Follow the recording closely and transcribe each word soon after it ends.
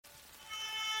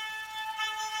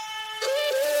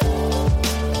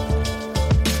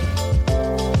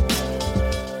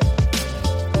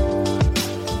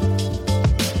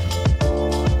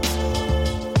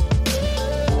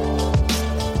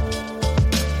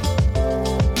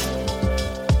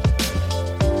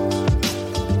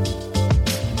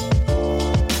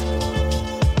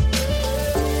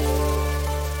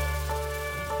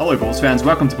Hello Bulls fans,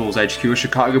 welcome to Bulls HQ, a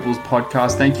Chicago Bulls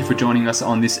podcast. Thank you for joining us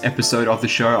on this episode of the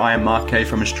show. I am Mark Kay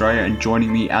from Australia, and joining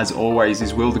me as always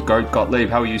is Will the Goat Gottlieb.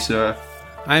 How are you, sir?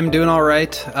 I'm doing all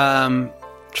right.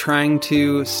 Trying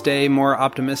to stay more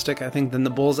optimistic, I think, than the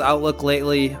Bulls' outlook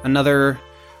lately. Another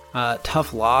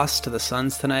tough loss to the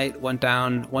Suns tonight. Went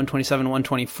down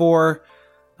 127-124.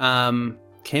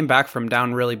 Came back from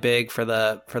down really big for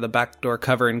the backdoor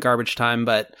cover in garbage time,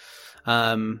 but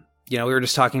we were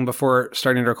just talking before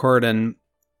starting to record, and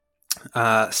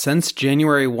since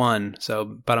January 1, so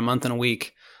about a month and a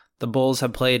week, the Bulls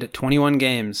have played 21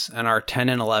 games and are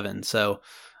 10-11. So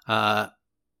I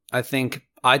think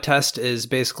eye test is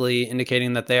basically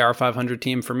indicating that they are a 500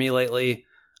 team for me lately.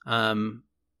 There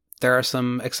are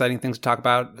some exciting things to talk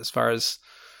about as far as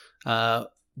DeMar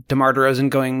DeRozan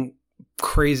going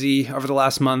crazy over the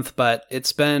last month, but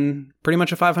it's been pretty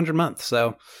much a 500 month.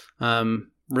 So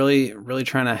really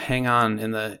trying to hang on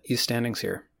in the East standings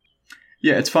here.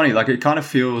 Yeah, it's funny. Like, it kind of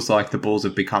feels like the Bulls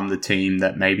have become the team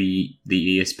that maybe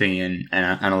the ESPN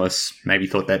analysts maybe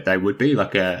thought that they would be,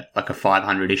 like a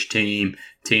 500-ish team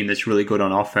that's really good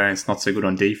on offense, not so good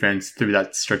on defense. Through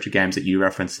that stretch of games that you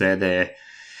referenced there,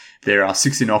 there are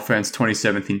 6th in offense,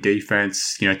 27th in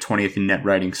defense, 20th in net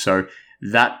rating. So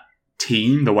that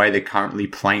team, the way they're currently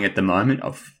playing at the moment,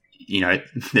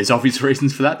 there's obvious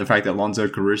reasons for that. The fact that Lonzo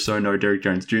Caruso, no Derrick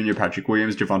Jones Jr., Patrick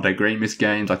Williams, Javonte Green missed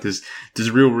games. Like, there's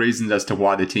real reasons as to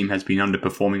why the team has been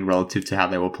underperforming relative to how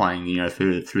they were playing,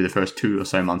 through the first 2 or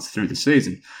so months through the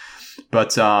season.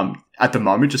 But at the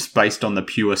moment, just based on the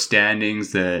pure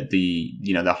standings,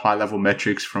 the high level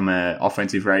metrics from an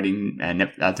offensive rating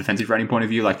and a defensive rating point of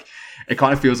view, like, it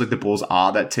kind of feels like the Bulls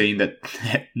are that team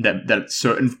that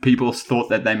certain people thought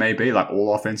that they may be, like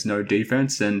all offense, no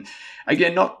defense. And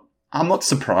again, I'm not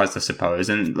surprised, I suppose.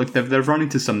 And look, they've run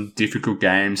into some difficult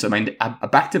games. I mean, a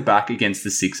back-to-back against the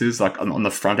Sixers, like on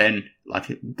the front end, like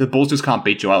the Bulls just can't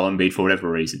beat Joel Embiid for whatever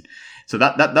reason. So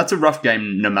that's a rough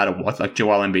game no matter what. Like,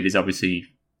 Joel Embiid is obviously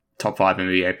top 5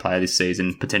 NBA player this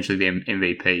season, potentially the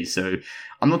MVP. So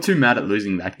I'm not too mad at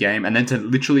losing that game. And then to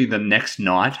literally the next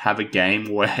night have a game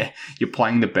where you're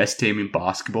playing the best team in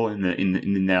basketball in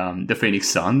the Phoenix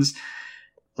Suns.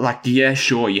 Like, yeah,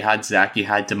 sure, you had Zach, you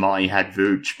had DeMar, you had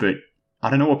Vooch, but I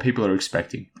don't know what people are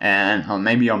expecting. And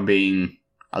maybe I'm being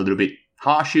a little bit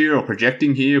harsh here or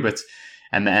projecting here, but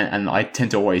and I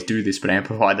tend to always do this, but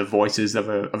amplify the voices of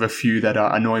a few that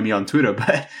annoy me on Twitter.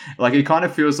 But like, it kind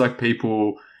of feels like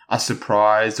people are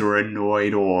surprised or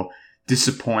annoyed or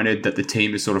disappointed that the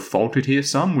team has sort of faltered here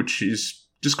some, which is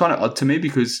just kind of odd to me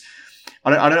because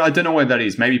I don't know why that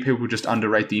is. Maybe people just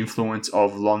underrate the influence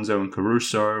of Lonzo and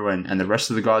Caruso and the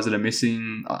rest of the guys that are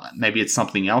missing. Maybe it's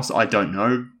something else. I don't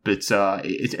know. But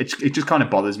it just kind of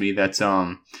bothers me that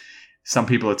some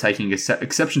people are taking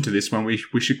exception to this when we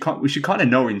should kind of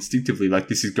know instinctively, like,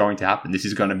 this is going to happen. This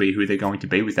is going to be who they're going to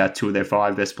be without 2 of their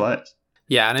 5 best players.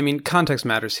 Yeah, and I mean, context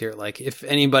matters here. Like, if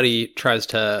anybody tries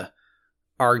to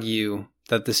argue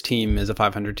that this team is a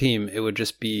 500 team, it would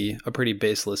just be a pretty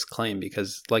baseless claim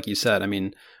because, like you said, I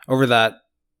mean, over that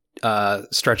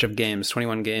stretch of games,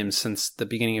 21 games since the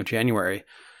beginning of January,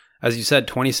 as you said,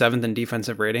 27th in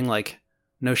defensive rating, like,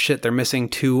 no shit, they're missing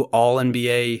 2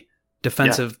 all-NBA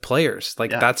defensive players.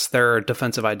 Like, that's their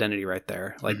defensive identity right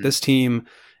there. Like, this team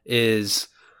is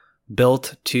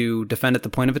built to defend at the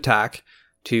point of attack,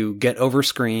 to get over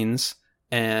screens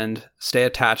and stay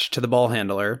attached to the ball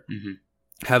handler,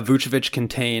 have Vucevic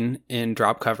contain in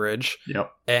drop coverage,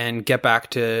 and get back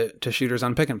to shooters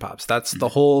on pick and pops. That's the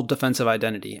whole defensive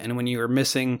identity. And when you are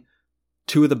missing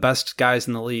 2 of the best guys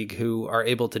in the league who are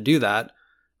able to do that,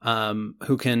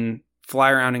 who can fly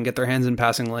around and get their hands in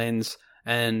passing lanes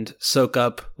and soak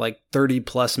up like 30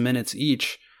 plus minutes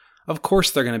each, of course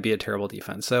they're going to be a terrible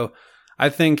defense. So I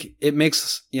think it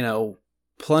makes,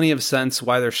 plenty of sense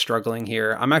why they're struggling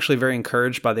here. I'm actually very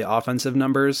encouraged by the offensive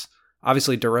numbers.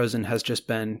 Obviously, DeRozan has just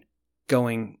been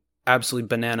going absolutely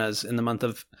bananas in the month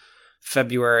of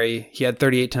February. He had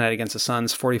 38 tonight against the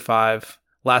Suns, 45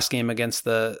 last game against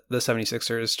the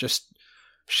 76ers, just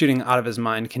shooting out of his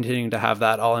mind, continuing to have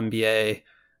that All-NBA,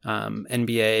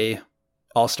 NBA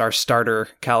All-Star starter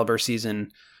caliber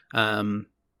season.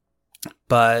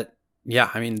 But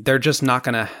yeah, I mean, they're not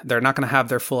going to have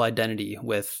their full identity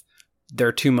with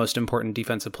their 2 most important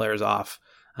defensive players off.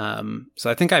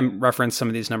 So I think I referenced some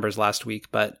of these numbers last week,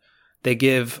 but they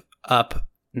give up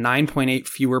 9.8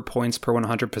 fewer points per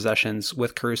 100 possessions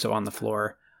with Caruso on the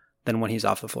floor than when he's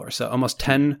off the floor. So almost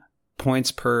 10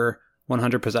 points per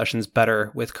 100 possessions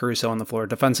better with Caruso on the floor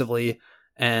defensively,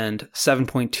 and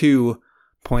 7.2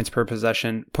 points per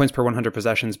 100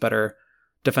 possessions better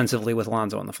defensively with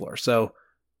Lonzo on the floor. So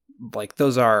like,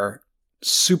 those are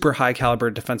super high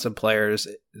caliber defensive players.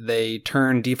 They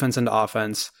turn defense into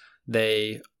offense.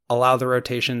 They allow the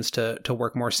rotations to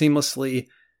work more seamlessly,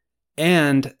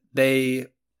 and they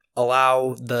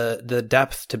allow the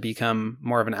depth to become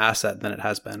more of an asset than it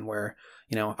has been, where,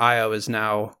 Ayo is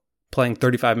now playing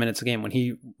 35 minutes a game. When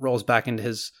he rolls back into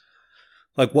his,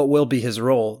 what will be his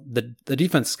role, the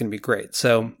defense is going to be great.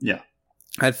 So yeah,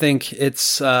 I think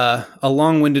it's a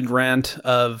long-winded rant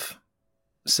of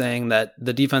saying that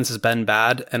the defense has been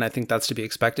bad, and I think that's to be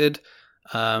expected.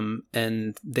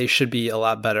 And they should be a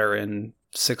lot better in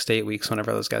 6 to 8 weeks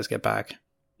whenever those guys get back.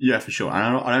 Yeah, for sure.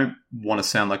 And I don't want to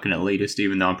sound like an elitist,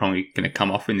 even though I'm probably going to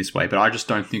come off in this way, but I just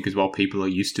don't think as well people are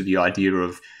used to the idea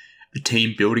of a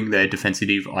team building their defensive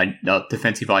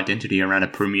identity around a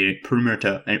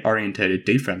perimeter-oriented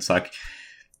defense. Like,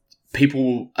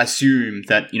 people assume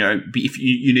that, if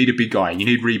you need a big guy, you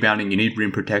need rebounding, you need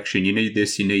rim protection, you need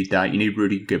this, you need that, you need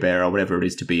Rudy Gobert or whatever it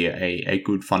is to be a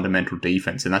good fundamental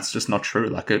defense. And that's just not true.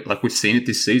 Like we've seen it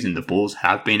this season, the Bulls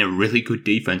have been a really good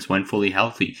defense when fully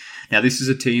healthy. Now, this is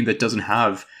a team that doesn't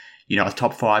have, a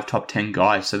top 5, top 10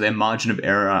 guy. So their margin of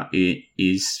error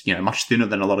is, much thinner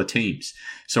than a lot of teams.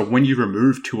 So when you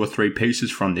remove 2 or 3 pieces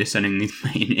from this, and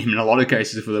in a lot of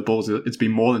cases for the Bulls, it's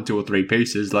been more than 2 or 3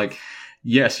 pieces,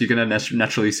 yes, you're going to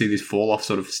naturally see this fall off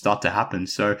sort of start to happen.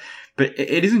 So, but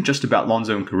it isn't just about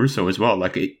Lonzo and Caruso as well.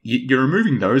 You're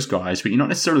removing those guys, but you're not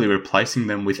necessarily replacing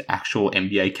them with actual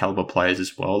NBA caliber players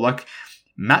as well. Like,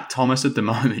 Matt Thomas at the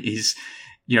moment is,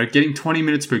 getting 20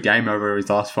 minutes per game over his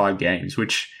last 5 games,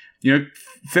 which,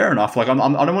 fair enough. I don't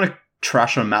want to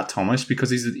trash on Matt Thomas because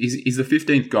he's the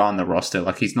 15th guy on the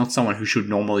roster. He's not someone who should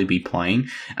normally be playing.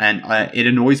 And it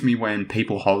annoys me when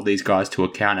people hold these guys to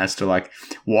account as to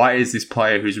why is this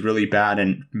player who's really bad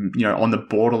and, on the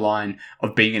borderline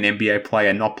of being an NBA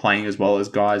player not playing as well as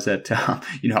guys that,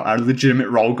 are legitimate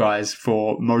role guys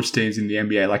for most teams in the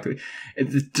NBA.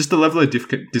 Just the level of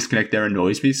disconnect there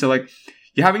annoys me. So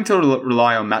you're having to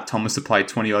rely on Matt Thomas to play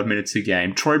 20-odd minutes a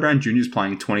game. Troy Brown Jr. is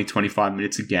playing 20, 25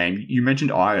 minutes a game. You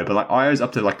mentioned Ayo, but Ayo's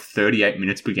up to 38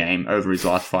 minutes per game over his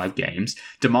last 5 games.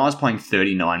 DeMar's playing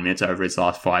 39 minutes over his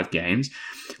last 5 games.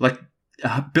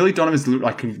 Billy Donovan's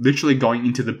literally going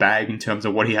into the bag in terms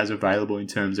of what he has available in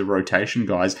terms of rotation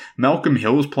guys. Malcolm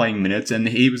Hill's playing minutes, and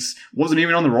he wasn't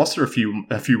even on the roster a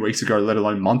few weeks ago, let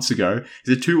alone months ago.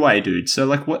 He's a two-way dude. So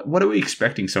what are we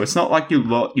expecting? So it's not like you've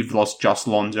lost just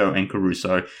Lonzo and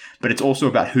Caruso, but it's also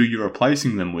about who you're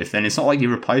replacing them with, and it's not like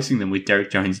you're replacing them with Derek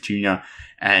Jones Jr.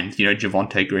 and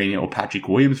Javonte Green or Patrick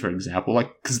Williams, for example,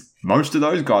 because most of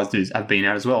those guys have been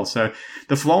out as well. So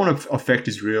the flow-on effect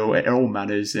is real. It all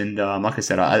matters. And like I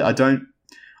said, I'm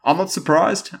not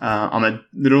surprised. I'm a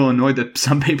little annoyed that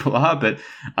some people are, but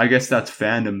I guess that's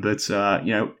fandom. But,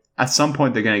 at some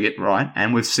point they're going to get right.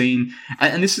 And we've seen,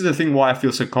 and this is the thing why I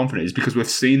feel so confident, is because we've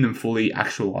seen them fully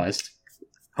actualized,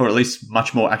 or at least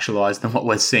much more actualized than what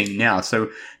we're seeing now. So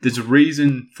there's a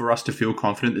reason for us to feel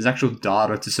confident. There's actual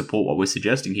data to support what we're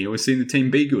suggesting here. We've seen the team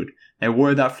be good. They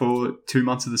were that for 2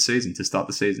 months of the season to start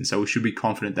the season. So we should be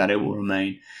confident that it will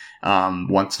remain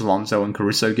once Alonso and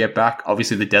Caruso get back.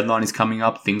 Obviously, the deadline is coming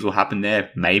up. Things will happen there.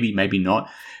 Maybe, maybe not.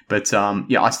 But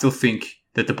I still think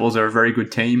that the Bulls are a very good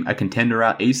team, a contender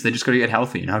out east. They just got to get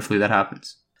healthy, and hopefully that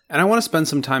happens. And I want to spend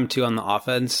some time, too, on the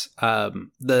offense.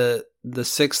 The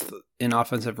 6th in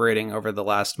offensive rating over the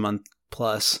last month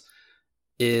plus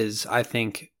is, I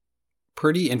think,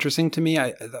 pretty interesting to me.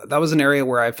 That was an area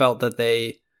where I felt that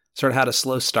they sort of had a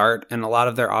slow start, and a lot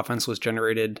of their offense was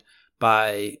generated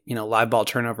by, live ball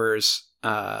turnovers,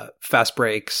 fast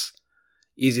breaks,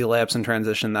 easy layups in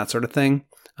transition, that sort of thing.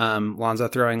 Lonzo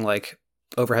throwing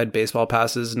overhead baseball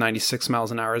passes 96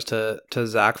 miles an hour to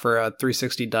Zach for a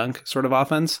 360 dunk sort of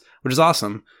offense, which is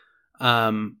awesome.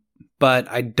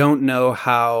 But I don't know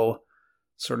how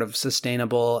sort of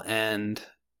sustainable and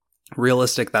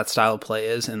realistic that style of play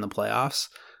is in the playoffs.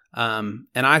 And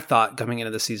I thought coming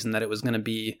into the season that it was going to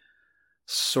be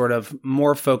sort of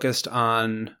more focused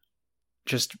on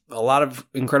just a lot of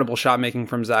incredible shot making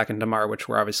from Zach and DeMar, which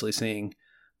we're obviously seeing,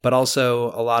 but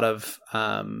also a lot of,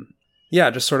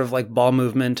 just sort of ball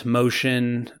movement,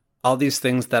 motion, all these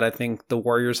things that I think the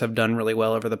Warriors have done really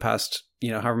well over the past,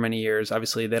 however many years.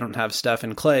 Obviously, they don't have Steph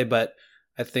and Clay, but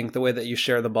I think the way that you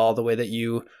share the ball, the way that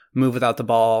you move without the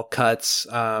ball, cuts,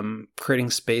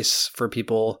 creating space for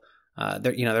people,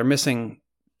 they're missing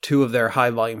 2 of their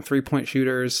high volume 3-point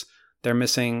shooters. They're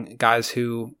missing guys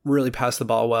who really pass the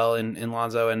ball well in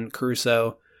Lonzo and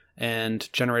Caruso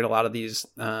and generate a lot of these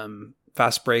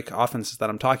fast break offenses that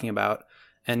I'm talking about.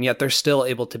 And yet they're still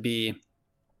able to be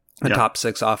a top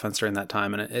 6 offense during that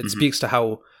time. And it speaks to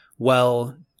how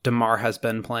well DeMar has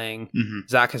been playing.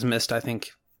 Zach has missed, I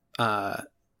think,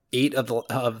 8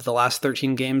 of the last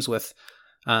 13 games with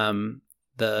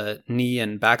the knee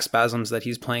and back spasms that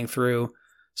he's playing through.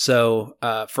 So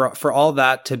for all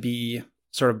that to be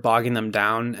sort of bogging them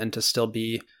down and to still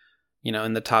be,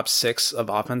 in the top 6 of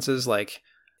offenses, like,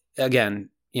 again,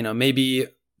 maybe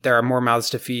there are more mouths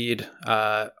to feed.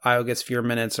 Io gets fewer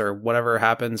minutes or whatever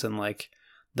happens, and like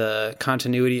the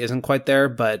continuity isn't quite there,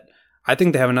 but I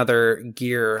think they have another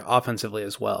gear offensively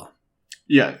as well.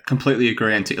 Yeah, completely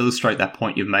agree. And to illustrate that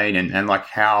point you've made and like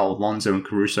how Lonzo and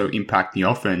Caruso impact the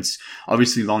offense,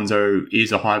 obviously Lonzo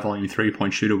is a high volume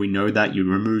 3-point shooter. We know that. You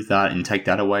remove that and take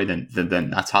that away, then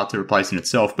that's hard to replace in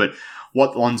itself. But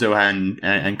what Lonzo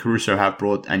and Caruso have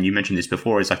brought, and you mentioned this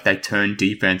before, is like they turn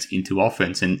defense into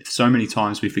offense. And so many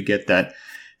times we forget that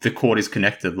the court is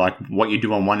connected. Like what you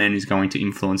do on one end is going to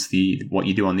influence what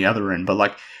you do on the other end. But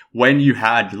like when you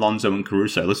had Lonzo and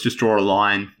Caruso, let's just draw a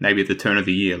line maybe at the turn of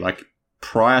the year, like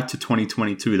prior to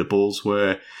 2022, the Bulls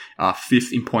were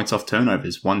 5th in points off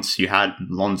turnovers once you had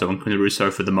Lonzo and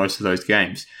Caruso for the most of those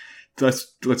games.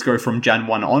 Let's go from Jan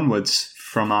 1 onwards.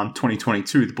 From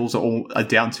 2022, the Bulls are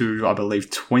down to, I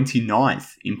believe, 29th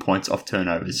in points off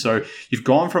turnovers. So you've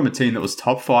gone from a team that was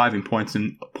top 5 in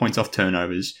points off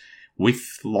turnovers with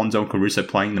Lonzo and Caruso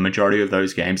playing the majority of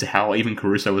those games. How even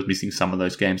Caruso was missing some of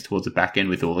those games towards the back end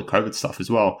with all the COVID stuff as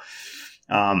well.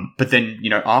 But then,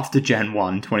 after Jan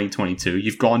 1, 2022,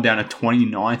 you've gone down to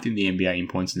 29th in the NBA in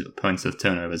points of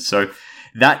turnovers. So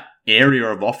that area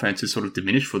of offense is sort of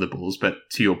diminished for the Bulls. But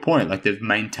to your point, like they've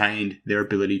maintained their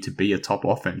ability to be a top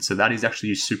offense. So that is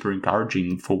actually super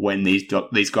encouraging for when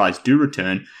these guys do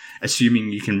return,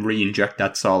 assuming you can re-inject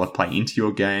that style of play into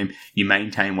your game. You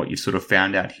maintain what you sort of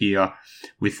found out here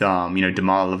with,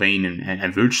 DeMar Levine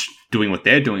and Vooch doing what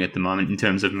they're doing at the moment in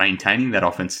terms of maintaining that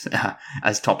offense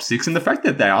as top 6. And the fact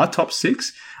that they are top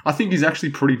 6, I think is actually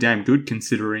pretty damn good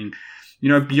considering,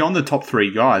 beyond the top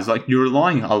 3 guys, like you're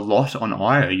relying a lot on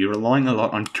Io, you're relying a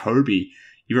lot on Kobe,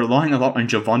 you're relying a lot on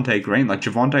Javonte Green. Like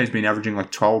Javonte has been averaging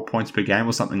like 12 points per game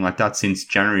or something like that since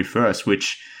January 1st,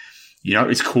 which,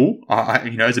 it's cool.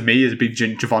 As a big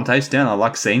Javonte stan, I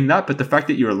like seeing that. But the fact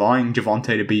that you're allowing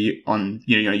Javonte to be on,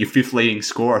 your 5th leading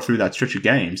scorer through that stretch of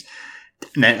games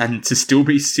and to still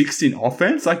be 6th in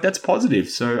offense, like that's positive.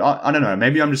 So I don't know,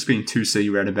 maybe I'm just being too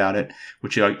C-red about it,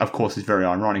 which of course is very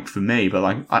ironic for me, but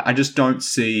like I just don't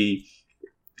see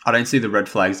the red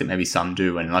flags that maybe some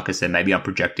do. And like I said, maybe I'm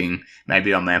projecting,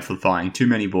 maybe I'm amplifying too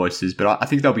many voices, but I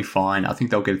think they'll be fine. I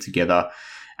think they'll get it together.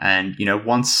 And,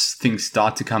 once things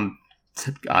start to come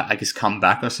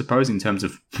back, I suppose, in terms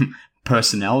of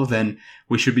personnel, then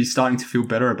we should be starting to feel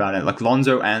better about it. Like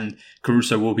Lonzo and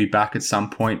Caruso will be back at some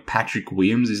point. Patrick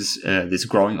Williams is there's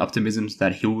growing optimism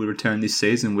that he will return this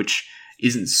season, which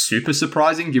isn't super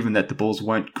surprising given that the Bulls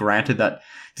weren't granted that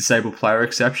disabled player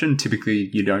exception.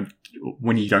 Typically,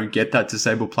 when you don't get that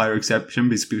disabled player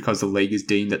exception, it's because the league is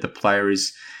deemed that the player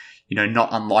is, not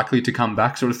unlikely to come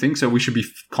back, sort of thing. So we should be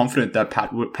confident that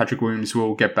Patrick Williams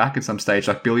will get back at some stage.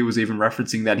 Like Billy was even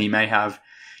referencing that he may have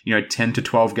 10 to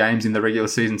 12 games in the regular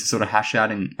season to sort of hash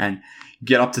out and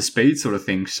get up to speed, sort of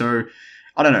thing. So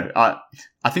I don't know.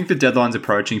 I think the deadline's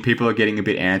approaching. People are getting a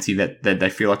bit antsy that they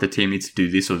feel like the team needs to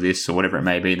do this or whatever it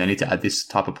may be. They need to add this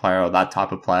type of player or that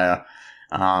type of player.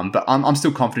 But I'm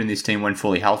still confident in this team when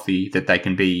fully healthy that they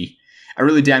can be a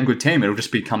really damn good team. It'll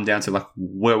just come down to like,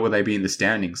 where will they be in the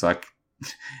standings? Like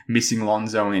missing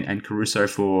Lonzo and Caruso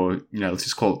for, let's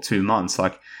just call it 2 months.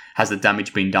 Like, has the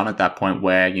damage been done at that point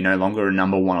where you're no longer a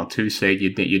number 1 or 2 seed?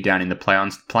 You're down in the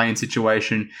play-in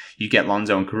situation. You get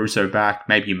Lonzo and Caruso back.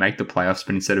 Maybe you make the playoffs,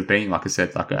 but instead of being, like I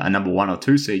said, like a number 1 or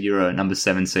 2 seed, you're a number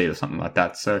 7 seed or something like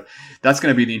that. So that's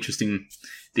going to be the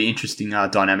interesting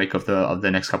dynamic of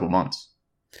the next couple of months.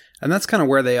 And that's kind of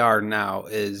where they are now,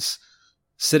 is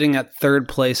sitting at 3rd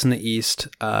place in the East,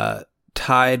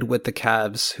 tied with the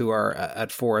Cavs, who are at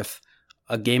 4th,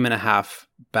 a game and a half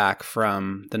back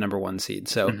from the number 1 seed.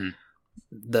 So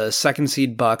the 2nd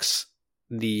seed Bucks,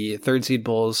 the 3rd seed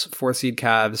Bulls, 4th seed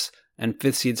Cavs, and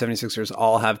 5th seed 76ers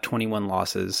all have 21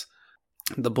 losses.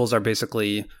 The Bulls are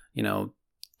basically,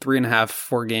 3.5,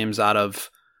 4 games out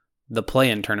of the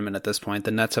play-in tournament at this point.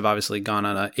 The Nets have obviously gone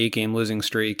on an 8-game losing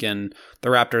streak, and the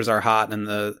Raptors are hot, and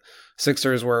the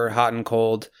Sixers were hot and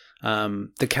cold.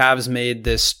 The Cavs made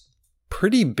this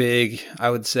pretty big, I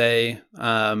would say,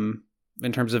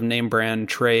 in terms of name brand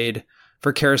trade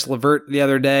for Karis LeVert the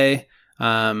other day,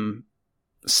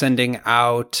 sending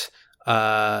out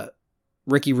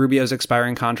Ricky Rubio's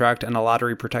expiring contract and a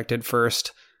lottery protected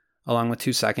first, along with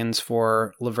 2 seconds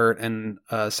for LeVert and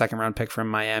a 2nd round pick from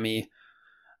Miami.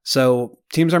 So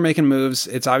teams are making moves.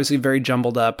 It's obviously very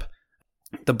jumbled up.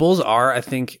 The Bulls are, I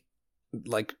think,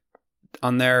 like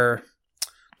to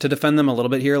defend them a little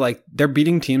bit here, like they're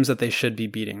beating teams that they should be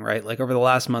beating, right? Like over the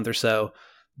last month or so,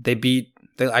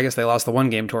 I guess they lost the one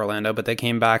game to Orlando, but they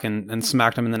came back and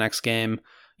smacked them in the next game.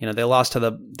 You know, they lost to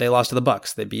the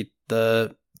Bucks. They beat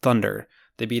the Thunder.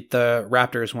 They beat the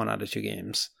Raptors 1 out of 2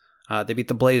 games. They beat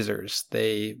the Blazers.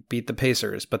 They beat the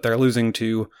Pacers, but they're losing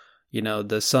to, you know,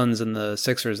 the Suns and the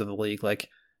Sixers of the league. Like,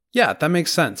 yeah, that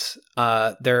makes sense.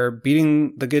 They're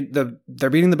beating they're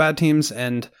beating the bad teams,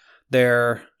 and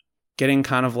they're getting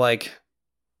kind of like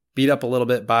beat up a little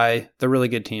bit by the really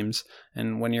good teams.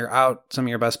 And when you're out some of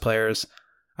your best players,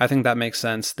 I think that makes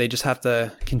sense. They just have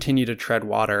to continue to tread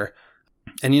water.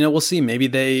 And, you know, we'll see. Maybe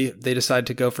they decide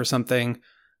to go for something.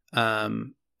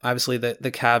 Obviously,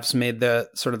 the Cavs made the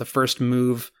sort of the first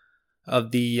move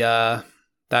of the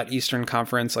that Eastern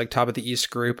Conference, like top of the East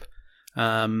group.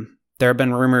 There have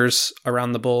been rumors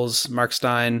around the Bulls. Mark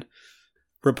Stein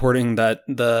reporting that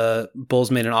the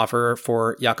Bulls made an offer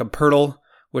for Jakob Poeltl,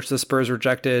 which the Spurs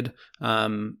rejected.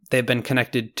 They've been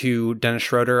connected to Dennis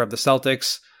Schroeder of the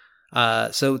Celtics.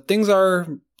 So things are,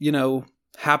 you know,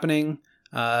 happening.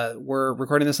 We're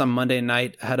recording this on Monday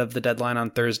night ahead of the deadline on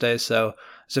Thursday. So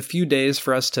it's a few days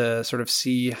for us to sort of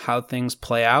see how things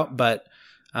play out. But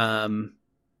I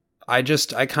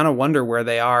kind of wonder where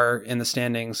they are in the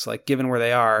standings, like given where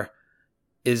they are.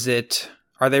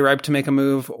 Are they ripe to make a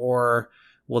move, or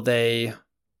will they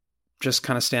just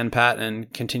kind of stand pat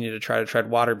and continue to try to tread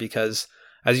water? Because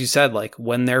as you said, like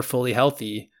when they're fully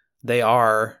healthy, they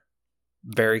are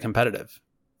very competitive.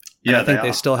 Yeah, and I think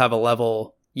they still have a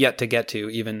level yet to get to,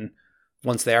 even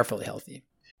once they are fully healthy.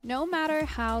 No matter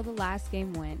how the last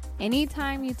game went,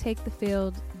 anytime you take the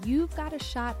field, you've got a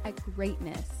shot at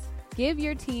greatness. Give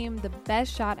your team the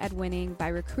best shot at winning by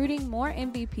recruiting more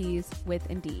MVPs with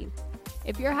Indeed.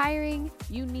 If you're hiring,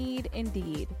 you need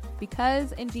Indeed,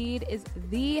 because Indeed is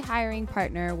the hiring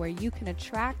partner where you can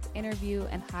attract, interview,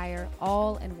 and hire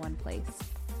all in one place.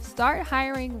 Start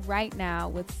hiring right now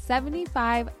with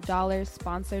 $75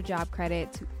 sponsored job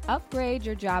credit to upgrade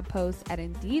your job post at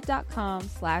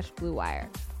Indeed.com/Blue Wire.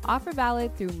 Offer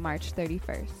valid through March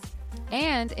 31st.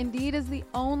 And Indeed is the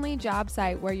only job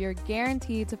site where you're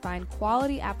guaranteed to find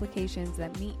quality applications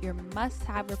that meet your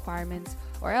must-have requirements,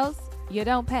 or else you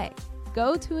don't pay.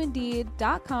 Go to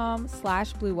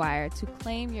Indeed.com/Blue Wire to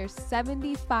claim your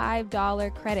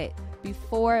 $75 credit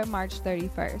before March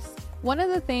 31st. One of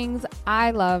the things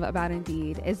I love about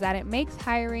Indeed is that it makes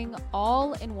hiring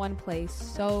all in one place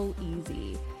so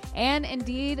easy. And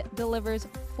Indeed delivers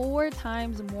 4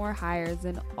 times more hires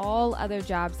than all other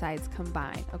job sites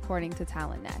combined, according to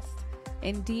Talent Nest.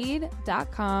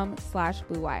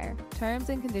 Indeed.com/Blue Wire. Terms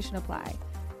and conditions apply.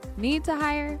 Need to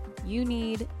hire? You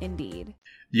need Indeed.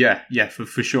 Yeah, for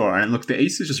sure. And look, the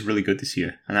East is just really good this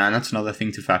year. And that's another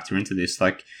thing to factor into this.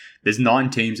 Like, there's 9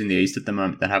 teams in the East at the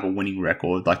moment that have a winning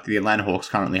record. Like, the Atlanta Hawks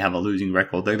currently have a losing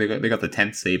record. They got the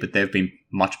 10th seed, but they've been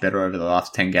much better over the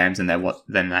last 10 games than they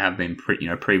have been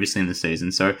previously in the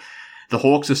season. So the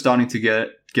Hawks are starting to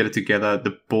get it together.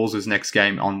 The Bulls' next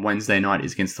game on Wednesday night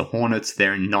is against the Hornets.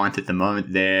 They're in 9th at the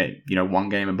moment. They're, 1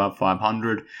 game above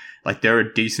 500. Like, they're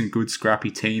a decent, good,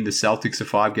 scrappy team. The Celtics are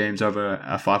 5 games over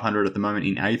 500 at the moment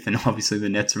in 8th, and obviously the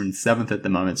Nets are in 7th at the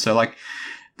moment. So, like,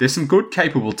 there's some good,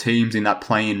 capable teams in that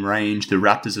play-in range. The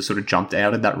Raptors have sort of jumped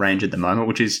out of that range at the moment,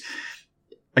 which is,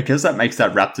 I guess that makes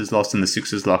that Raptors loss and the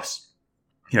Sixers loss,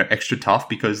 extra tough,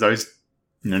 because those,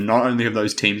 not only have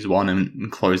those teams won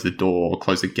and closed the door or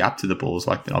closed the gap to the Bulls,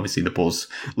 like obviously the Bulls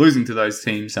losing to those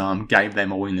teams gave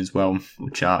them a win as well,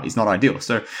 which is not ideal.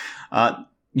 So,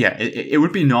 it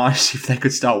would be nice if they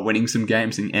could start winning some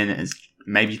games and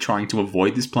maybe trying to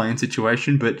avoid this play-in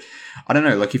situation. But I don't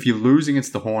know, like if you're losing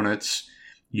against the Hornets,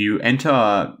 you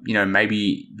enter,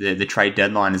 maybe the trade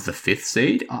deadline is the 5th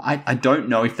seed. I don't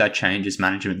know if that changes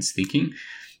management's thinking.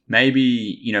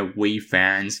 Maybe, we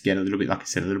fans get a little bit, like I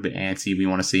said, a little bit antsy. We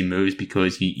want to see moves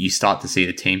because you start to see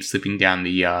the team slipping down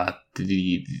the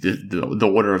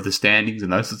order of the standings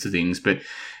and those sorts of things. But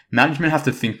management have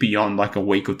to think beyond like a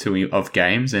week or 2 of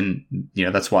games, and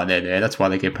that's why they're there. That's why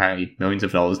they get paid millions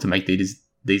of dollars to make these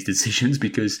decisions,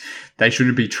 because they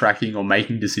shouldn't be tracking or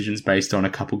making decisions based on a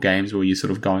couple games where you're sort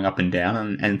of going up and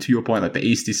down. And to your point, like the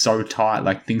East is so tight,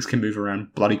 like things can move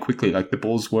around bloody quickly. Like the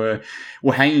Bulls were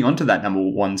hanging on to that number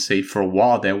 1 seed for a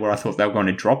while there, where I thought they were going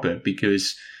to drop it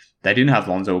because they didn't have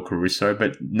Lonzo or Caruso,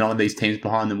 but none of these teams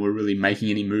behind them were really making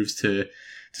any moves to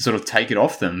sort of take it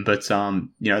off them. But,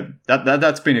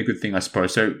 that's been a good thing, I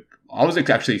suppose. So I was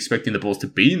actually expecting the Bulls to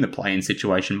be in the play-in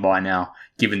situation by now,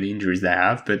 given the injuries they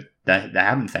have, but they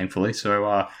haven't, thankfully.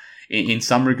 So, in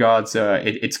some regards,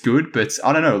 it's good, but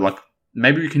I don't know, like,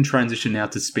 maybe we can transition now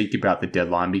to speak about the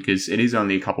deadline, because it is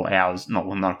only a couple hours, not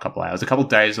a couple hours, a couple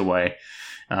days away,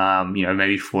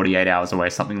 maybe 48 hours away,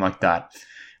 something like that,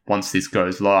 once this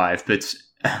goes live. But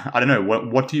I don't know,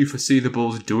 what do you foresee the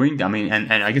Bulls doing? I mean,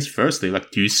 and I guess firstly,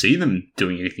 like, do you see them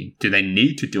doing anything? Do they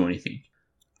need to do anything?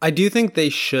 I do think they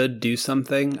should do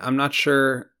something. I'm not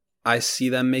sure I see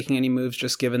them making any moves,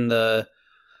 just given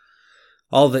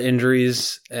all the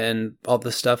injuries and all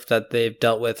the stuff that they've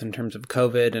dealt with in terms of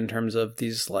COVID, in terms of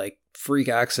these like freak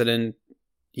accident,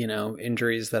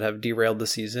 injuries that have derailed the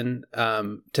season.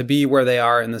 To be where they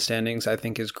are in the standings, I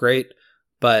think is great.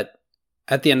 But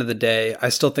at the end of the day, I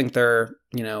still think they're,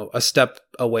 a step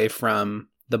away from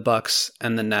the Bucks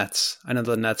and the Nets. I know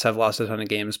the Nets have lost a ton of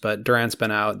games, but Durant's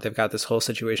been out. They've got this whole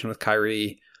situation with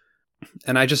Kyrie.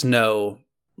 And I just know,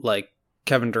 like,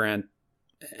 Kevin Durant,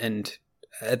 and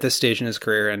at this stage in his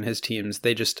career and his teams,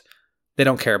 they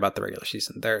don't care about the regular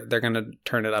season. They're going to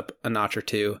turn it up a notch or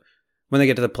two when they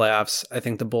get to the playoffs. I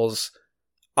think the Bulls,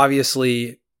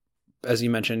 obviously, as you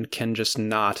mentioned, can just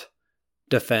not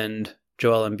defend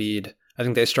Joel Embiid. I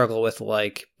think they struggle with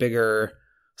like bigger,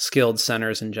 skilled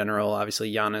centers in general.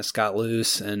 Obviously, Giannis got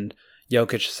loose, and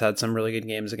Jokic has had some really good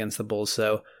games against the Bulls.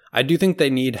 So I do think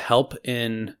they need help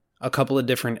in a couple of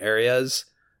different areas.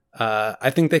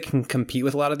 I think they can compete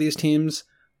with a lot of these teams,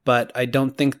 but I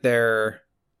don't think they're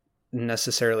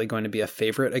necessarily going to be a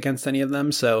favorite against any of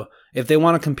them. So if they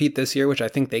want to compete this year, which I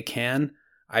think they can,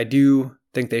 I do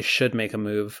think they should make a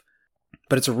move.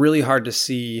 But it's really hard to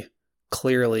see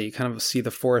clearly, kind of see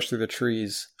the forest through the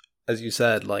trees, as you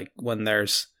said, like when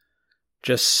there's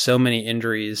just so many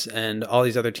injuries and all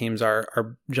these other teams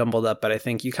are jumbled up. But I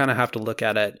think you kind of have to look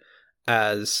at it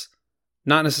as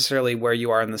not necessarily where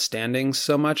you are in the standings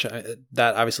so much.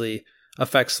 That obviously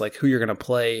affects like who you're going to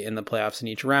play in the playoffs in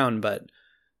each round, but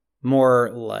more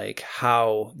like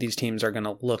how these teams are going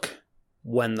to look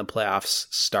when the playoffs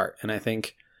start. And I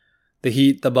think the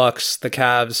Heat, the Bucks, the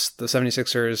Cavs, the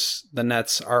 76ers, the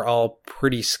Nets are all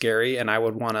pretty scary, and I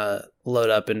would want to load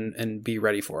up and be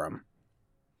ready for them.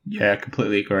 Yeah, I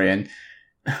completely agree. And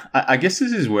I guess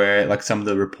this is where like some of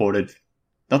the reported,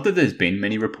 not that there's been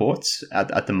many reports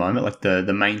at the moment, like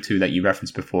the main two that you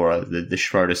referenced before, the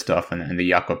Schroeder stuff and the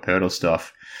Jakob Poeltl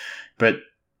stuff. But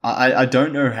I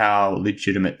don't know how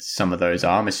legitimate some of those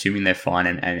are. I'm assuming they're fine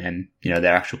and they're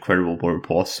actual credible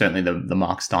reports. Certainly the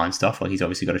Mark Stein stuff, like he's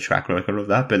obviously got a track record of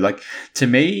that. But like, to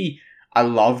me, I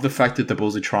love the fact that the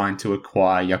Bulls are trying to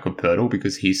acquire Jakob Poeltl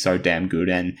because he's so damn good.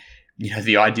 And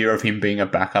the idea of him being a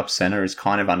backup center is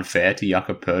kind of unfair to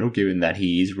Jakob Poeltl, given that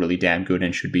he is really damn good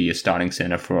and should be a starting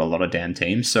center for a lot of damn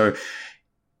teams. So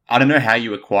I don't know how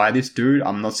you acquire this dude.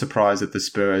 I'm not surprised that the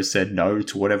Spurs said no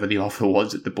to whatever the offer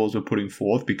was that the Bulls were putting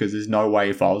forth, because there's no way,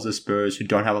 if I was the Spurs who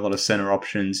don't have a lot of center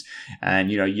options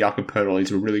and, Jakob Poeltl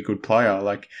is a really good player.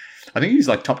 Like, I think he's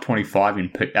like top 25 in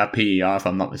PER if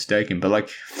I'm not mistaken. But like,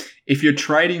 if you're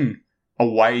trading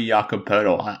away Jakob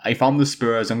Poeltl, if I'm the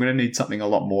Spurs, I'm going to need something a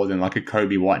lot more than like a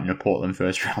Kobe White and a Portland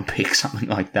first round pick, something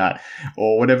like that,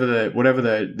 or whatever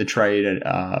the trade,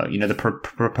 the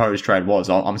proposed trade was.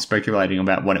 I'm speculating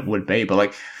about what it would be, but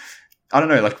like, I don't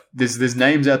know, like there's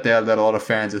names out there that a lot of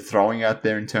fans are throwing out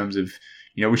there in terms of,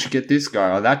 we should get this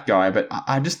guy or that guy, but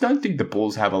I just don't think the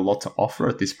Bulls have a lot to offer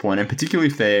at this point, and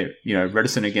particularly if they're,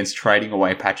 reticent against trading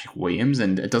away Patrick Williams,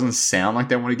 and it doesn't sound like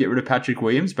they want to get rid of Patrick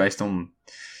Williams based on,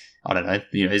 I don't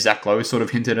know, Zach Lowe sort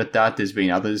of hinted at that. There's been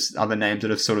other names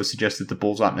that have sort of suggested the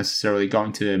Bulls aren't necessarily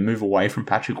going to move away from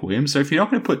Patrick Williams. So if you're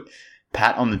not going to put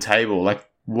Pat on the table, like,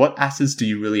 what assets do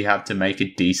you really have to make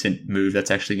a decent move that's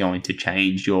actually going to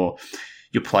change your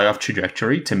playoff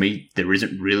trajectory? To me, there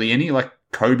isn't really any. Like,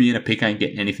 Kobe and a pick ain't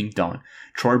getting anything done.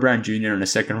 Troy Brown Jr. and a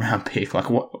second round pick,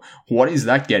 like, what is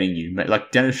that getting you?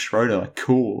 Like, Dennis Schroeder, like,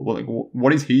 cool. Well, like,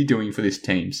 what is he doing for this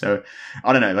team? So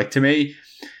I don't know. Like, to me,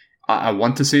 I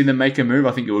want to see them make a move.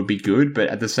 I think it would be good, but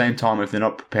at the same time, if they're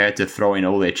not prepared to throw in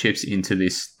all their chips into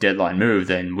this deadline move,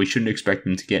 then we shouldn't expect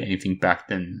them to get anything back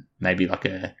than maybe like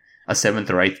a seventh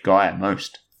or eighth guy at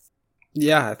most.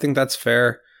 Yeah, I think that's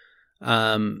fair.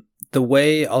 The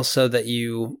way also that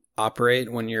you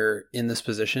operate when you're in this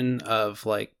position of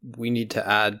like, we need to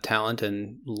add talent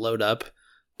and load up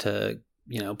to,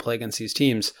 play against these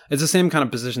teams. It's the same kind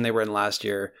of position they were in last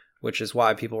year, which is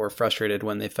why people were frustrated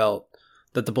when they felt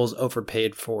that the Bulls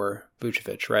overpaid for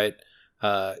Vucevic, right?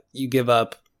 You give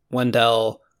up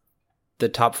Wendell, the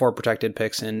top 4 protected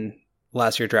picks in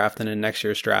last year's draft and in next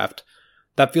year's draft.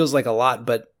 That feels like a lot,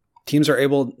 but teams are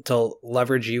able to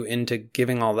leverage you into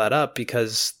giving all that up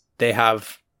because they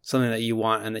have something that you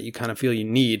want and that you kind of feel you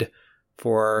need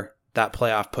for that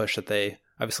playoff push that they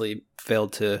obviously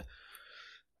failed to,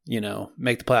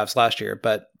 make the playoffs last year.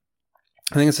 But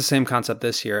I think it's the same concept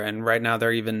this year. And right now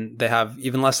they have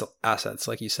even less assets,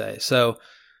 like you say. So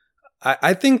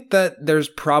I think that there's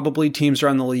probably teams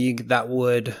around the league that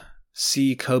would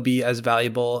see Kobe as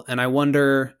valuable. And I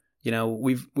wonder,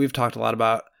 we've talked a lot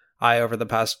about Ayo over the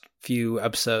past few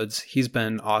episodes. He's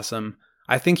been awesome.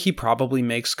 I think he probably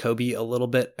makes Kobe a little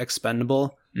bit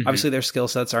expendable. Mm-hmm. Obviously, their skill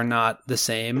sets are not the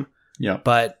same. Yeah.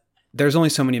 But there's only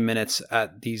so many minutes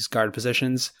at these guard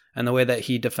positions. And the way that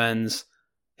he defends,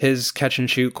 his catch and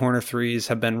shoot corner threes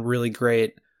have been really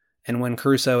great. And when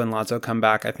Caruso and Lonzo come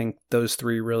back, I think those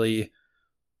three really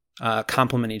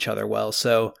complement each other well.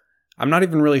 So I'm not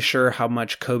even really sure how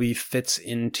much Kobe fits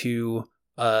into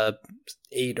a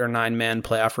 8 or 9 man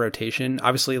playoff rotation.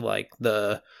 Obviously, like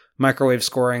the microwave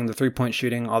scoring, the 3-point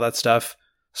shooting, all that stuff,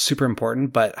 super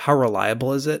important, but how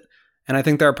reliable is it? And I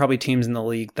think there are probably teams in the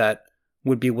league that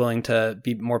would be willing to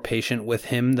be more patient with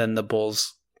him than the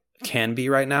Bulls can be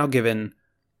right now, given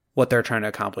what they're trying to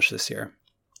accomplish this year.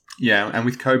 Yeah, and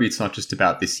with Kobe, it's not just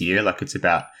about this year. Like, it's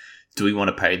about, do we want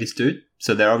to pay this dude?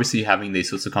 So they're obviously having these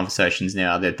sorts of conversations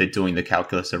now that they're doing the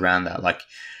calculus around that. Like,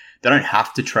 they don't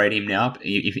have to trade him now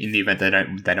if in the event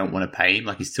they don't want to pay him.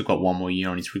 Like, he's still got one more year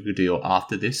on his rookie deal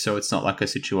after this. So it's not like a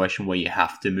situation where you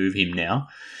have to move him now.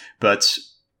 But,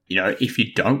 if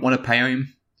you don't want to pay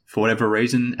him for whatever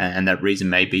reason, and that reason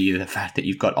may be the fact that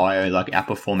you've got Ayo like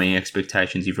outperforming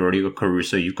expectations, you've already got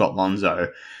Caruso, you've got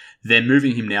Lonzo, then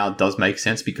moving him now does make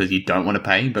sense because you don't want to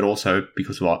pay him, but also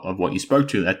because of what you spoke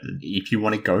to, that if you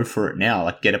want to go for it now,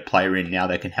 like get a player in now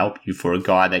that can help you for a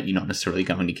guy that you're not necessarily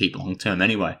going to keep long term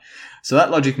anyway. So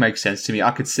that logic makes sense to me. I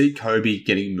could see Kobe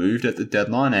getting moved at the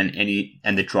deadline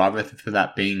and the driver for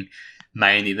that being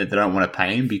mainly that they don't want to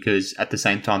pay him, because at the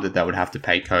same time that they would have to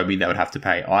pay Kobe, they would have to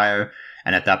pay Ayo.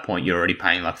 And at that point, you're already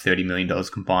paying like $30 million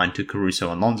combined to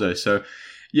Caruso and Lonzo. So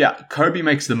yeah, Kobe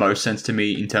makes the most sense to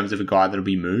me in terms of a guy that'll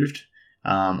be moved.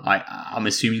 I'm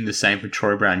assuming the same for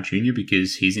Troy Brown Jr.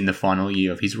 because he's in the final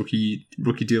year of his rookie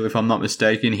deal, if I'm not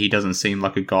mistaken. He doesn't seem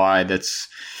like a guy that's,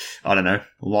 I don't know,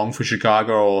 long for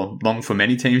Chicago or long for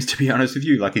many teams, to be honest with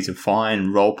you. Like, he's a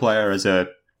fine role player as a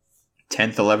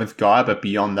 10th, 11th guy, but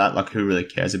beyond that, like, who really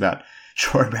cares about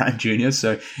Troy Brown Jr.?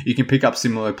 So you can pick up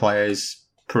similar players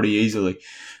pretty easily.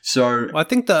 So I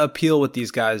think the appeal with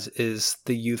these guys is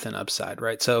the youth and upside,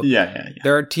 right? So yeah.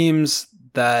 There are teams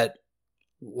that,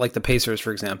 like the Pacers,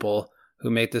 for example, who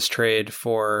make this trade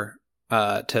for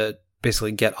to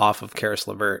basically get off of Karis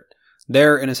LeVert.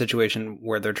 They're in a situation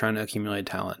where they're trying to accumulate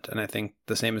talent, and I think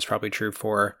the same is probably true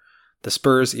for the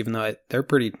Spurs, even though they're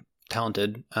pretty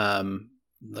talented.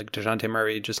 Like DeJounte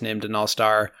Murray just named an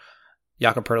all-star.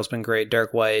 Jakob Poeltl's been great.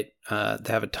 Derek White.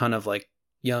 They have a ton of like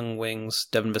young wings.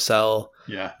 Devin Vassell.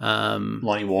 Yeah.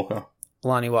 Lonnie Walker,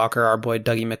 our boy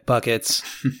Dougie McBuckets.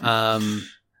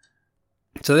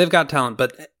 So they've got talent.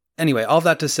 But anyway, all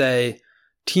that to say,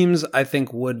 teams I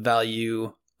think would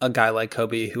value a guy like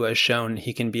Kobe who has shown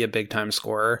he can be a big-time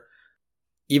scorer.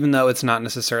 Even though it's not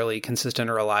necessarily consistent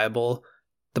or reliable,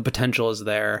 the potential is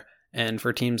there. And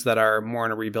for teams that are more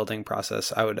in a rebuilding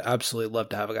process, I would absolutely love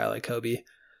to have a guy like Kobe.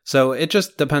 So it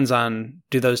just depends on,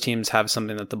 do those teams have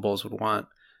something that the Bulls would want?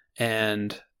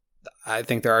 And I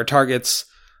think there are targets.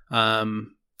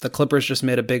 The Clippers just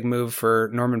made a big move for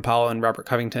Norman Powell and Robert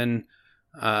Covington.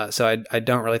 So I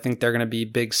don't really think they're going to be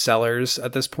big sellers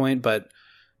at this point, but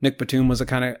Nick Batum was the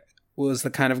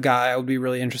kind of guy I would be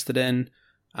really interested in.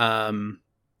 And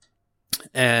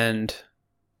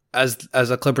as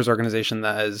a Clippers organization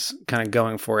that is kind of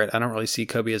going for it, I don't really see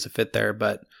Kobe as a fit there,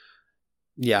 but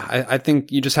yeah, I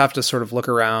think you just have to sort of look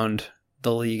around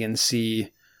the league and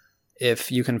see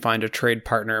if you can find a trade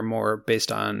partner more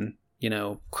based on,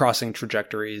 crossing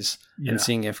trajectories and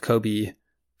seeing if Kobe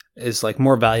is like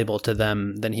more valuable to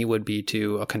them than he would be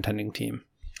to a contending team.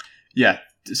 Yeah,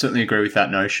 certainly agree with that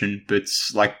notion, but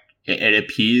like it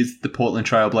appears the Portland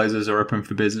Trail Blazers are open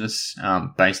for business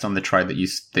based on the trade that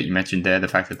you mentioned there, the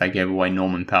fact that they gave away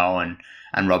Norman Powell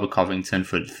and Robert Covington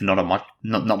for not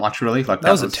much really. Like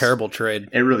that was a terrible trade.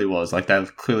 It really was. Like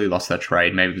they've clearly lost that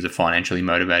trade. Maybe it was a financially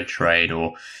motivated trade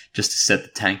or just to set the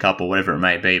tank up or whatever it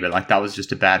may be. But like that was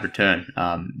just a bad return.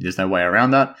 There's no way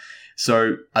around that.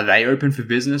 So are they open for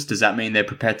business? Does that mean they're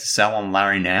prepared to sell on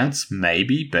Larry Nance?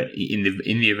 Maybe, but in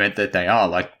the event that they are,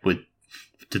 like,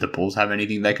 do the Bulls have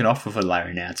anything they can offer for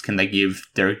Larry Nance? Can they give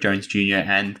Derek Jones Jr.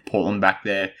 and Portland back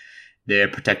their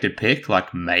protected pick?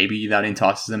 Like, maybe that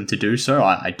entices them to do so.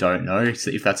 I don't know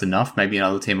if that's enough. Maybe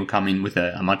another team will come in with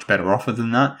a much better offer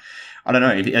than that. I don't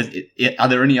know. Are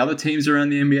there any other teams around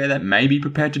the NBA that may be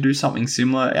prepared to do something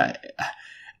similar?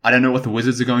 I don't know what the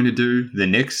Wizards are going to do. The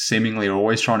Knicks seemingly are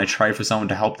always trying to trade for someone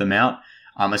to help them out.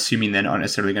 I'm assuming they're not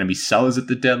necessarily going to be sellers at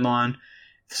the deadline.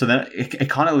 So then it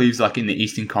kind of leaves like in the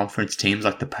Eastern Conference teams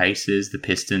like the Pacers, the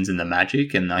Pistons, and the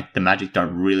Magic, and like the Magic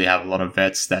don't really have a lot of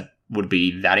vets that would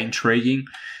be that intriguing.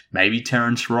 Maybe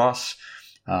Terrence Ross.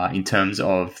 In terms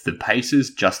of the Pacers,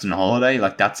 Justin Holiday,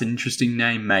 like that's an interesting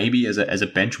name, maybe as a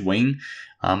bench wing.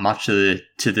 Much to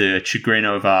the chagrin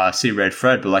of C. Red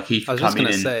Fred, but like he could come in. I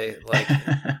was just gonna say,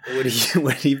 like,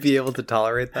 would he be able to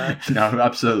tolerate that? No,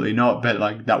 absolutely not. But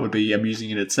like that would be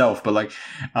amusing in itself. But like,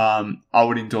 I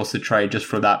would endorse the trade just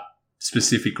for that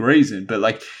specific reason. But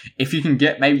like, if you can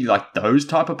get maybe like those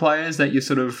type of players that you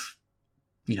sort of,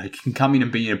 can come in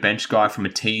and be a bench guy from a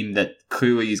team that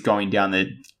clearly is going down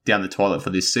the toilet for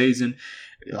this season.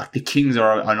 Like the Kings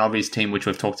are an obvious team, which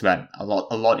we've talked about a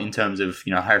lot in terms of,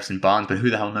 Harrison Barnes, but who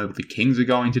the hell knows what the Kings are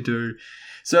going to do?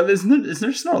 So there's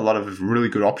just not a lot of really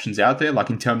good options out there.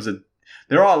 Like in terms of,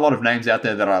 there are a lot of names out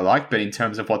there that I like, but in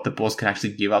terms of what the Bulls can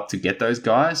actually give up to get those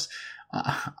guys,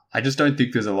 I just don't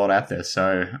think there's a lot out there.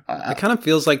 So it kind of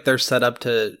feels like they're set up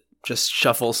to just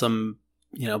shuffle some,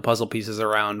 puzzle pieces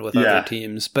around with other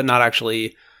teams, but not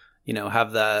actually,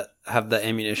 have the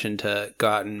ammunition to go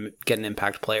out and get an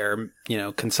impact player,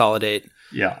 consolidate,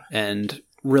 and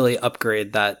really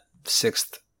upgrade that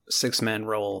six-man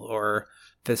role or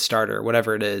fifth starter,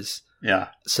 whatever it is. Yeah.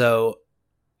 So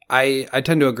I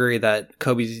tend to agree that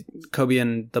Kobe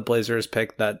and the Blazers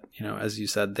pick that, as you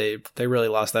said, they really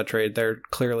lost that trade. They're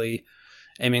clearly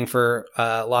aiming for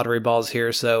lottery balls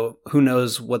here. So who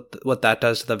knows what that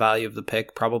does to the value of the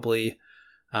pick? Probably,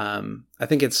 I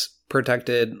think it's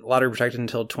lottery protected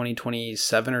until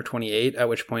 2027 or 28, at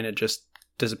which point it just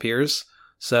disappears.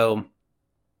 So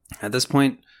at this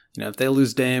point, if they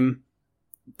lose Dame,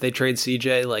 they trade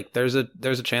CJ, like there's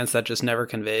a chance that just never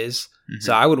conveys. Mm-hmm.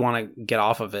 So I would want to get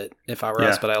off of it if I were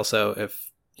us, but I also,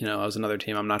 if I was another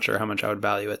team, I'm not sure how much I would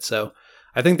value it. So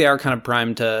I think they are kind of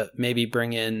primed to maybe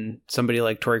bring in somebody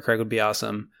like Torrey Craig would be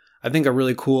awesome. I think a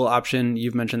really cool option,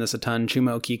 you've mentioned this a ton,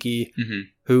 Chuma Okeke,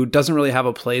 who doesn't really have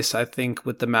a place, I think,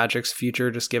 with the Magic's future,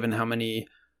 just given how many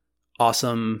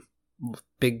awesome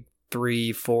big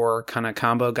 3-4 kind of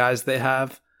combo guys they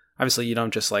have. Obviously, you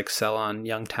don't just like sell on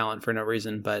young talent for no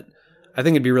reason, but I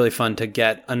think it'd be really fun to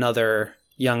get another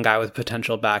young guy with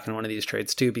potential back in one of these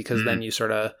trades too, because then you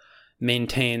sort of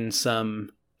maintain some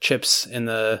chips in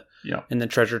the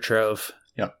treasure trove.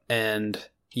 Yeah. And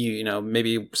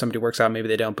maybe somebody works out, maybe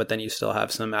they don't, but then you still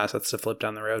have some assets to flip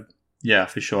down the road. Yeah,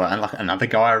 for sure. And like another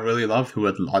guy I really love, who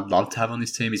I'd love to have on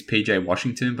this team, is PJ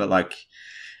Washington. But like,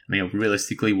 I mean,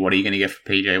 realistically, what are you going to get for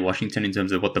PJ Washington in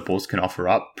terms of what the Bulls can offer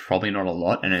up? Probably not a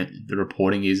lot. And the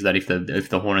reporting is that if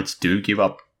the Hornets do give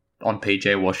up on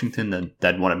PJ Washington, then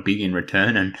they'd want a big in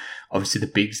return. And obviously,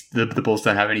 the Bulls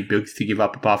don't have any bigs to give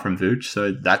up apart from Vooch,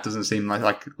 so that doesn't seem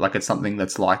like it's something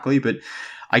that's likely. But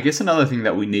I guess another thing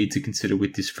that we need to consider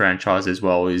with this franchise as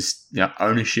well is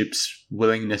ownership's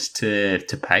willingness to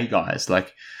pay guys.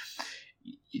 Like,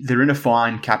 they're in a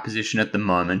fine cap position at the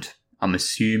moment, I'm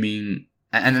assuming,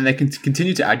 and then they can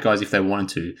continue to add guys if they wanted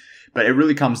to. But it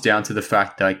really comes down to the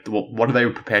fact that what are they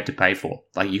prepared to pay for?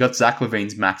 Like, you got Zach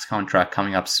LaVine's max contract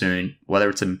coming up soon. Whether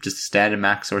it's just a standard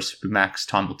max or a super max,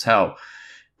 time will tell.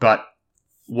 But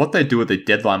what they do at the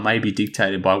deadline may be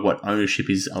dictated by what ownership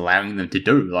is allowing them to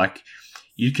do. Like,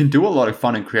 you can do a lot of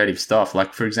fun and creative stuff.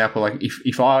 Like, for example, like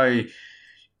if I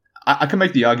can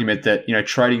make the argument that,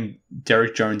 trading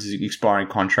Derrick Jones' expiring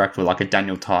contract for like a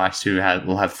Daniel Tice, who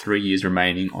will have 3 years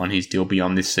remaining on his deal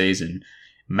beyond this season,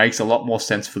 makes a lot more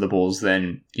sense for the Bulls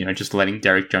than, just letting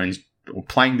Derrick Jones, or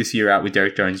playing this year out with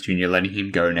Derrick Jones Jr., letting him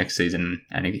go next season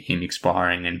and him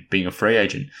expiring and being a free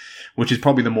agent, which is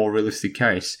probably the more realistic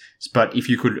case. But if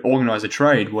you could organize a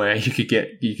trade where you could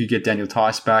get Daniel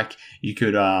Tice back, you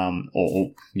could,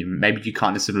 or maybe you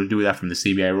can't necessarily do that from the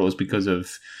CBA rules because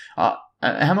of,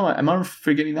 am I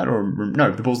forgetting that? Or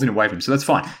no, the Bulls didn't waive him, so that's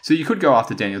fine. So you could go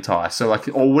after Daniel Tice, so like,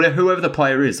 or whatever, whoever the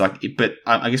player is, like. But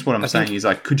I guess what I'm saying is,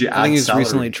 like, could you add salary? I think he's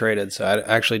recently traded, so I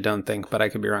actually don't think, but I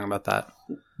could be wrong about that.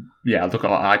 Yeah, look,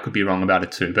 I could be wrong about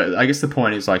it too, but I guess the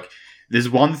point is, like, there's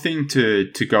one thing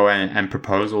to go and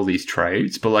propose all these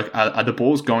trades, but like, are the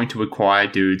Bulls going to acquire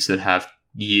dudes that have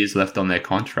years left on their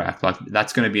contract? Like,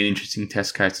 that's going to be an interesting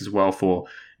test case as well for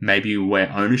maybe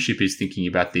where ownership is thinking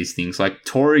about these things. Like,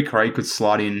 Torrey Craig could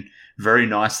slide in very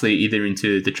nicely either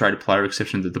into the traded player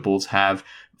exception that the Bulls have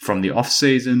from the off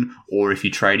season, or if you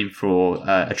trade him for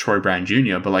a Troy Brown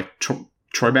Jr. But like,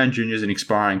 Troy Brown Jr. is an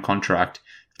expiring contract.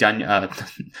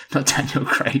 Not Daniel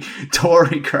Craig,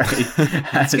 Torrey Craig.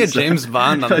 Let's get James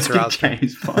Bond on this roster.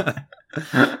 James Bond.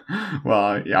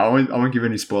 Well, yeah, I won't give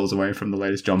any spoilers away from the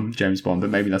latest James Bond,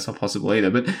 but maybe that's not possible either.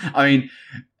 But I mean,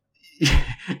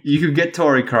 you could get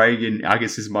Torrey Craig, and I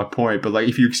guess this is my point, but like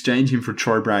if you exchange him for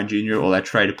Troy Brown Jr. or that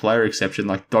traded player exception,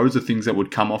 like those are things that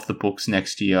would come off the books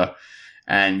next year,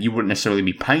 and you wouldn't necessarily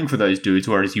be paying for those dudes,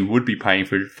 whereas you would be paying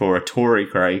for a Torrey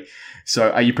Craig.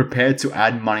 So are you prepared to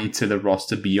add money to the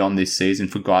roster beyond this season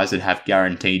for guys that have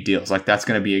guaranteed deals? Like that's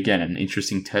going to be, again, an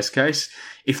interesting test case.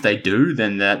 If they do,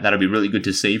 then that'll be really good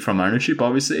to see from ownership,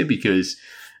 obviously, because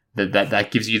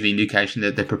that gives you the indication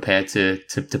that they're prepared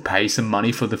to pay some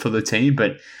money for the team.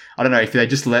 But I don't know, if they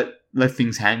just let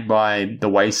things hang by the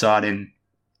wayside, and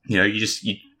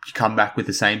you come back with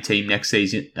the same team next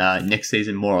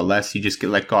season more or less. You just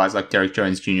let guys like Derek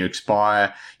Jones Jr.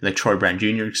 expire, you let Troy Brown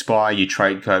Jr. expire, you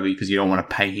trade Kobe because you don't want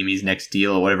to pay him his next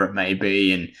deal or whatever it may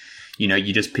be, and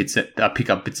you just pick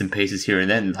up bits and pieces here and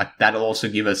then. Like that'll also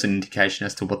give us an indication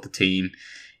as to what the team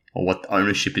or what the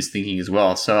ownership is thinking as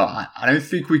well. So I don't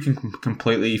think we can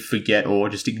completely forget or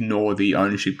just ignore the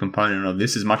ownership component of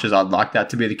this, as much as I'd like that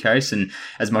to be the case, and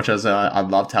as much as I'd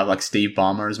love to have like Steve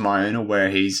Ballmer as my owner, where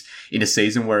he's in a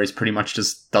season where he's pretty much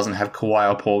just doesn't have Kawhi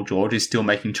or Paul George. He's still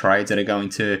making trades that are going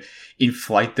to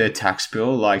inflate their tax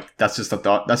bill. Like that's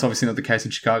obviously not the case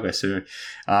in Chicago. So,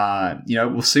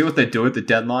 we'll see what they do at the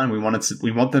deadline. We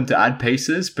want them to add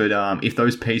pieces, but if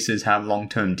those pieces have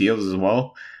long-term deals as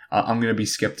well, I'm going to be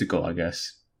skeptical, I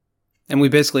guess. And we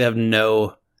basically have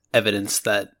no evidence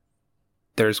that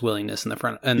there's willingness in the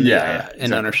front and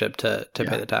in ownership to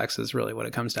pay the taxes. Really, what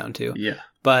it comes down to. Yeah.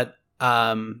 But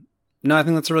no, I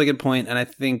think that's a really good point, and I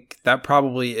think that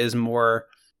probably is more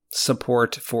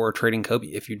support for trading Kobe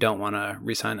if you don't want to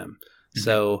re-sign him. Mm-hmm.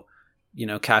 So,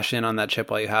 cash in on that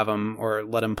chip while you have him, or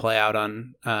let him play out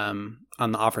on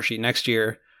the offer sheet next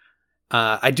year.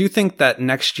 I do think that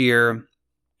next year,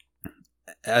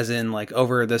 as in like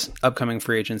over this upcoming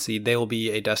free agency, they will be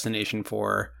a destination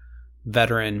for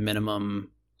veteran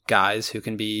minimum guys who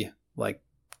can be like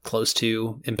close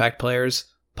to impact players.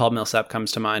 Paul Millsap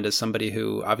comes to mind as somebody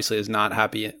who obviously is not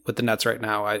happy with the Nets right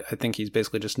now. I think he's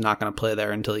basically just not going to play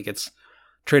there until he gets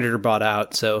traded or bought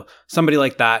out. So somebody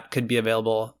like that could be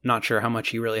available. Not sure how much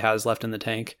he really has left in the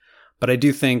tank, but I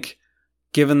do think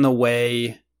given the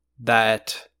way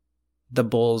that the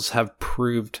Bulls have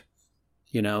proved,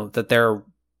 that they're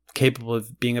capable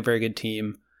of being a very good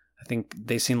team. I think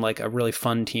they seem like a really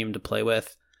fun team to play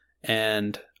with,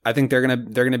 and I think they're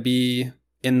gonna be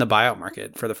in the buyout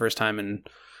market for the first time in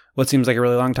what seems like a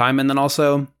really long time. And then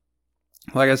also,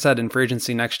 like I said, in free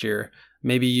agency next year,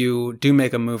 maybe you do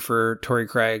make a move for Torrey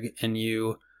Craig and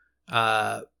you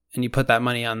put that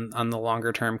money on the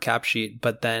longer term cap sheet,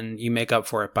 but then you make up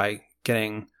for it by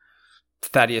getting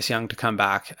Thaddeus Young to come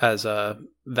back as a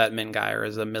vet min guy or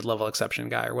as a mid-level exception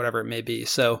guy or whatever it may be.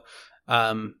 So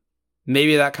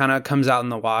maybe that kind of comes out in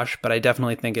the wash, but I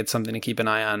definitely think it's something to keep an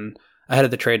eye on ahead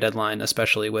of the trade deadline,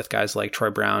 especially with guys like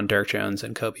Troy Brown, Derek Jones,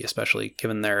 and Kobe, especially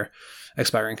given their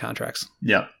expiring contracts.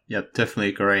 Yeah, definitely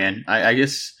agree. And I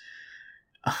guess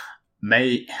I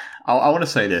want to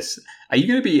say this. Are you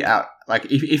going to be out, like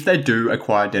if they do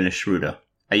acquire Dennis Schroeder,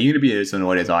 are you going to be as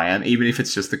annoyed as I am, even if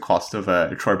it's just the cost of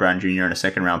a Troy Brown Jr. and a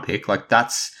second-round pick? Like,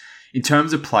 that's, in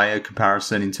terms of player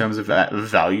comparison, in terms of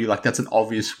value, like, that's an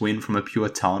obvious win from a pure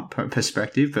talent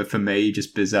perspective. But for me,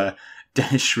 just as a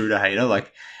Dennis Schroeder hater,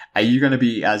 like, are you going to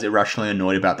be as irrationally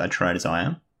annoyed about that trade as I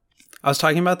am? I was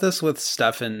talking about this with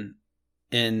Stefan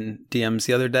in DMs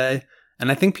the other day, and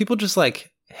I think people just,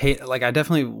 like, hate, like, I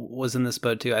definitely was in this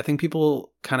boat, too. I think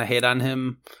people kind of hate on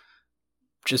him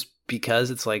just because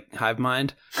it's like hive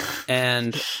mind,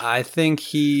 and I think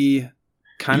he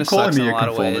kind of sucks in a lot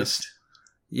of ways.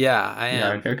 Yeah, I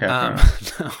am. Yeah, okay.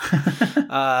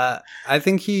 I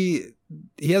think he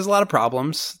has a lot of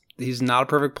problems. He's not a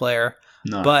perfect player,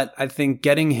 but I think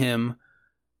getting him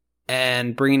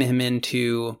and bringing him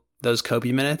into those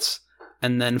Kobe minutes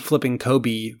and then flipping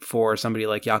Kobe for somebody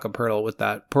like Jakob Poeltl with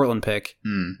that Portland pick.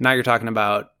 Now you're talking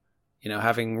about,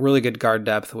 having really good guard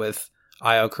depth with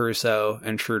Ayo, Caruso,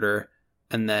 and Schroeder,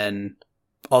 and then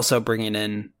also bringing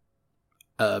in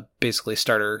basically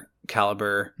starter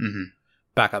caliber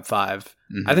backup five.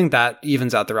 I think that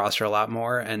evens out the roster a lot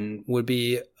more and would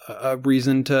be a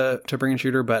reason to bring in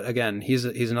Schroeder. But again, he's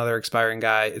another expiring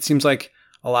guy. It seems like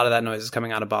a lot of that noise is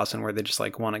coming out of Boston, where they just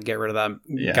like want to get rid of them,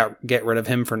 get rid of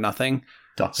him for nothing.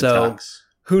 So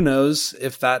who knows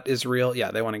if that is real?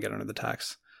 Yeah, they want to get under the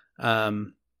tax.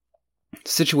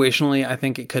 Situationally, I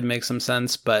think it could make some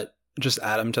sense, but just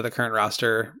add him to the current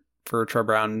roster for Troy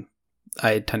Brown.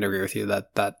 I tend to agree with you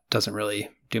that doesn't really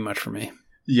do much for me.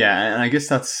 Yeah, and I guess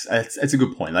that's a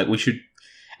good point. Like, we should,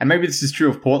 and maybe this is true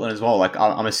of Portland as well. Like,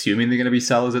 I'm assuming they're going to be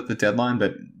sellers at the deadline,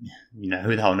 but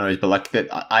who the hell knows? But like that,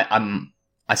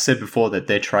 I said before that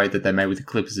their trade that they made with the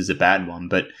Clippers is a bad one,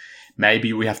 but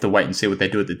maybe we have to wait and see what they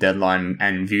do at the deadline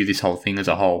and view this whole thing as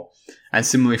a whole. And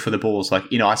similarly for the Bulls,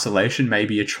 like in isolation,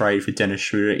 maybe a trade for Dennis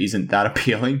Schroeder isn't that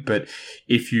appealing. But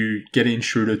if you get in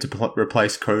Schroeder to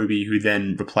replace Kobe, who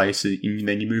then replaces, and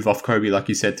then you move off Kobe, like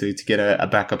you said, to get a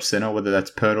backup center, whether that's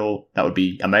Pirtle, that would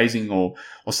be amazing, or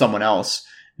someone else,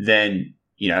 then,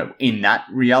 you know, in that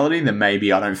reality, then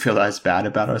maybe I don't feel as bad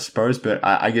about it, I suppose. But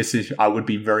I guess I would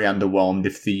be very underwhelmed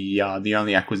if the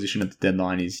only acquisition at the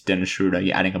deadline is Dennis Schroeder.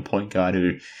 You're adding a point guard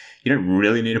who you don't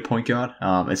really need a point guard.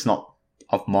 It's not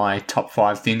of my top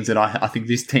 5 things that I think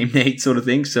this team needs, sort of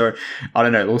thing. So I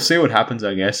don't know. We'll see what happens,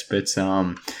 I guess. But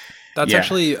that's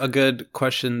actually a good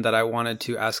question that I wanted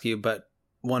to ask you. But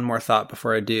one more thought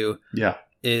before I do. Yeah,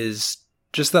 is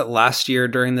just that last year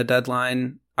during the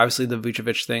deadline, obviously the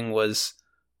Vucevic thing was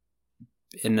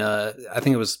in. I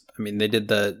think it was. I mean, they did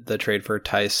the trade for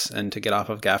Tice and to get off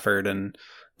of Gafford and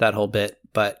that whole bit,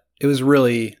 but it was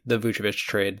really the Vucevic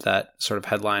trade that sort of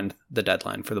headlined the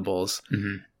deadline for the Bulls.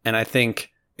 Mm-hmm. And I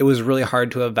think it was really hard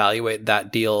to evaluate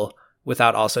that deal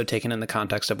without also taking in the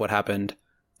context of what happened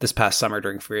this past summer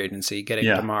during free agency, getting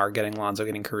DeMar, getting Lonzo,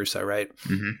 getting Caruso, right?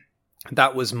 Mm-hmm.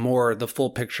 That was more the full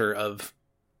picture of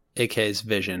AK's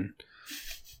vision,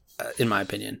 in my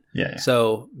opinion. Yeah.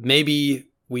 So maybe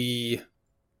we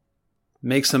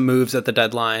make some moves at the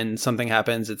deadline, something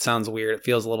happens, it sounds weird, it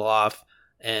feels a little off,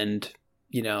 and,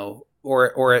 you know,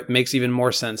 or it makes even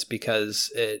more sense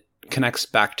because it connects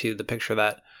back to the picture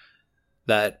that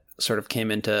sort of came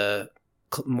into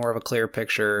more of a clear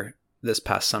picture this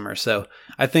past summer. So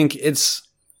I think it's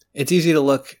easy to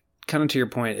look, kind of to your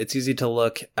point, it's easy to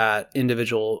look at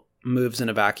individual moves in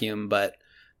a vacuum, but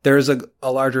there's a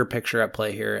larger picture at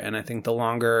play here. And I think the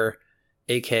longer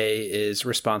AK is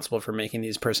responsible for making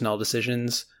these personnel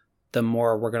decisions, the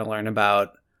more we're going to learn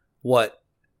about what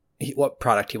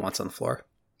product he wants on the floor.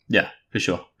 Yeah, for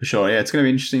sure. Yeah, it's going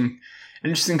to be interesting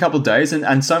couple of days,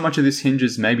 and so much of this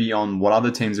hinges maybe on what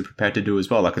other teams are prepared to do as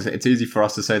well. Like, it's easy for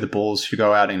us to say the Bulls should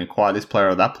go out and acquire this player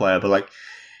or that player, but like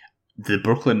the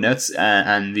Brooklyn Nets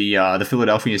and the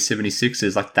Philadelphia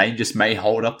 76ers, like they just may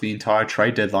hold up the entire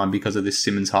trade deadline because of this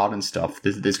Simmons Harden stuff.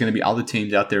 There's going to be other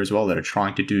teams out there as well that are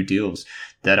trying to do deals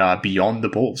that are beyond the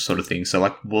Bulls, sort of thing. So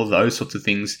like, will those sorts of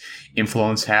things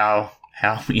influence how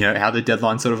the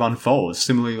deadline sort of unfolds?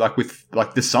 Similarly, like with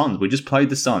like the Suns, we just played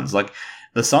the Suns. Like,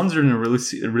 the Suns are in a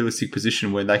realistic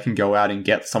position where they can go out and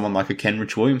get someone like a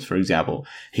Kenrich Williams, for example.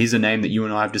 He's a name that you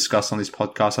and I have discussed on this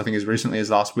podcast, I think as recently as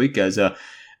last week, as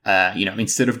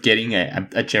instead of getting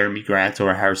a Jeremy Grant or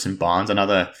a Harrison Barnes,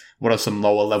 what are some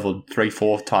lower level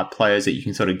 3-4 type players that you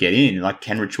can sort of get in? Like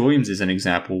Kenrich Williams is an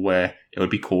example where it would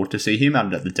be cool to see him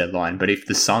out at the deadline. But if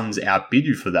the Suns outbid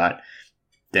you for that,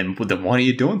 then what are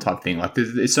you doing type thing? Like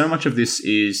there's so much of this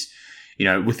is, you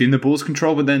know, within the Bulls'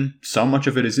 control, but then so much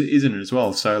of it isn't as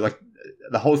well. So, like,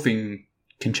 the whole thing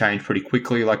can change pretty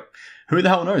quickly. Like, who the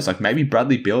hell knows? Like, maybe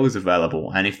Bradley Beal is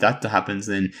available. And if that happens,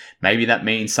 then maybe that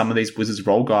means some of these Wizards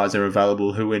role guys are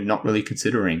available who we're not really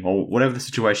considering, or whatever the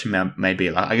situation may be.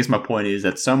 Like, I guess my point is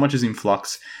that so much is in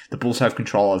flux. The Bulls have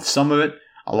control of some of it.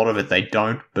 A lot of it they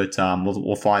don't. But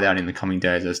we'll find out in the coming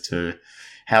days as to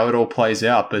how it all plays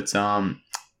out. But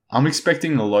I'm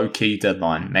expecting a low-key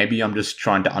deadline. Maybe I'm just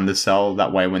trying to undersell.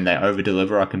 That way when they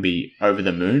over-deliver, I can be over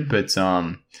the moon. But,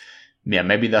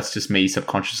 maybe that's just me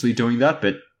subconsciously doing that.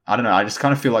 But I don't know. I just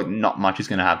kind of feel like not much is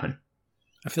going to happen.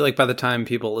 I feel like by the time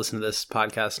people listen to this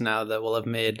podcast now, that we'll have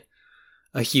made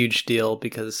a huge deal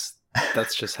because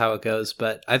that's just how it goes.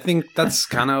 But I think that's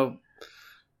kind of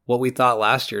what we thought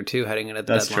last year, too, heading into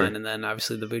the deadline. True. And then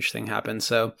obviously the Vooch thing happened.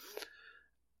 So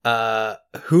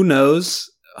who knows?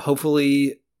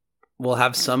 Hopefully we'll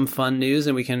have some fun news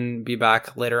and we can be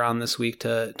back later on this week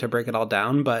to break it all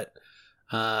down. But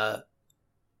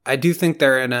I do think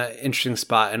they're in an interesting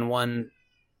spot, and one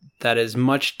that is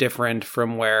much different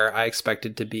from where I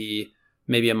expected to be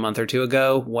maybe a month or two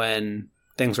ago when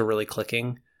things were really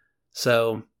clicking.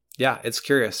 So yeah, it's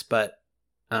curious, but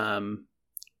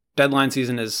deadline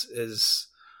season is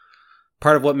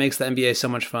part of what makes the NBA so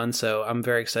much fun. So I'm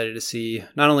very excited to see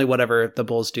not only whatever the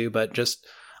Bulls do, but just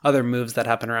other moves that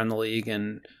happen around the league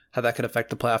and how that could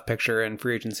affect the playoff picture and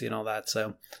free agency and all that.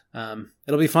 So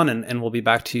it'll be fun, and we'll be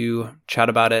back to chat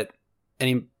about it.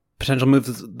 Any potential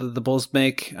moves the Bulls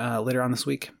make later on this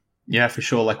week? Yeah, for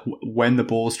sure. Like when the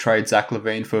Bulls trade Zach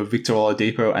LaVine for Victor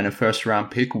Oladipo and a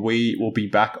first-round pick, we will be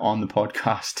back on the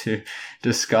podcast to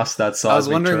discuss that seismic I was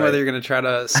wondering trade. Whether you're going to try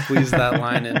to squeeze that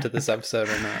line into this episode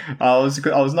or not. I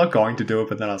was not going to do it,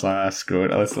 but then I was like, screw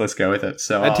it, let's go with it.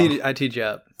 So I teed you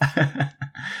up.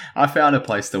 I found a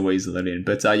place to weasel it in,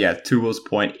 but to Will's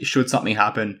point, should something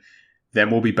happen, then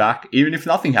we'll be back. Even if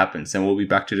nothing happens, then we'll be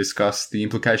back to discuss the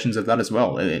implications of that as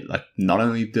well. Like, not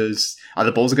only are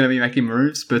the Bulls going to be making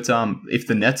moves, but if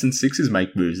the Nets and Sixers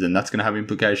make moves, then that's going to have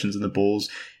implications on the Bulls.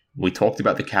 We talked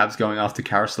about the Cavs going after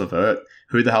Karis LeVert.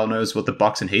 Who the hell knows what the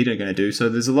Bucks and Heat are going to do? So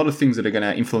there's a lot of things that are going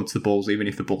to influence the Bulls, even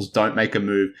if the Bulls don't make a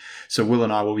move. So Will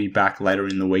and I will be back later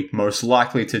in the week, most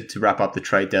likely to wrap up the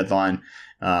trade deadline.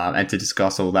 And to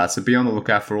discuss all that. So be on the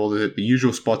lookout for all the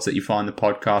usual spots that you find the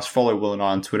podcast. Follow Will and I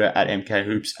on Twitter at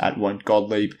MKHoops, at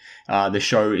Won'tGodleap. The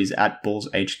show is at Bulls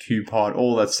HQ Pod,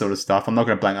 all that sort of stuff. I'm not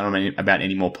going to blank on about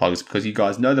any more plugs because you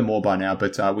guys know them all by now,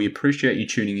 but we appreciate you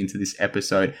tuning into this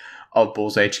episode of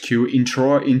Bulls HQ.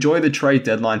 Enjoy the trade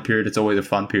deadline period. It's always a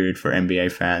fun period for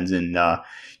NBA fans, and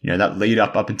that lead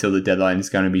up until the deadline is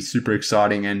going to be super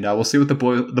exciting, and we'll see what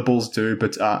the Bulls do.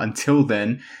 But until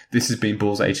then, this has been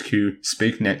Bulls HQ.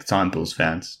 Speak next time, Bulls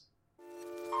fans.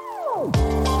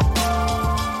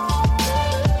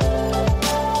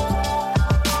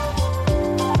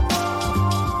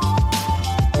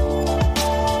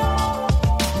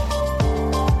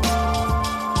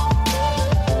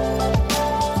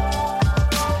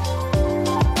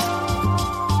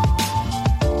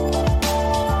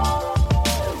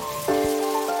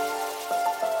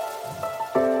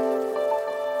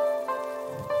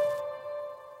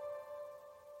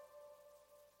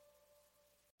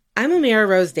 I'm Amira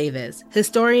Rose Davis,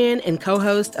 historian and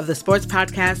co-host of the sports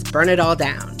podcast Burn It All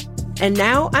Down. And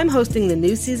now I'm hosting the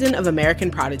new season of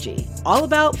American Prodigy, all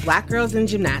about Black girls in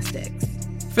gymnastics.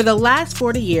 For the last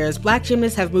 40 years, Black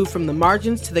gymnasts have moved from the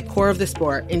margins to the core of the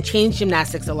sport and changed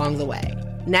gymnastics along the way.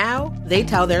 Now, they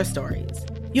tell their stories.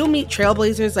 You'll meet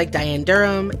trailblazers like Diane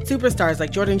Durham, superstars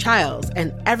like Jordan Childs,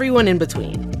 and everyone in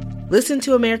between. Listen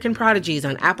to American Prodigies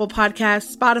on Apple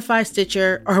Podcasts, Spotify,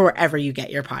 Stitcher, or wherever you get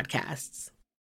your podcasts.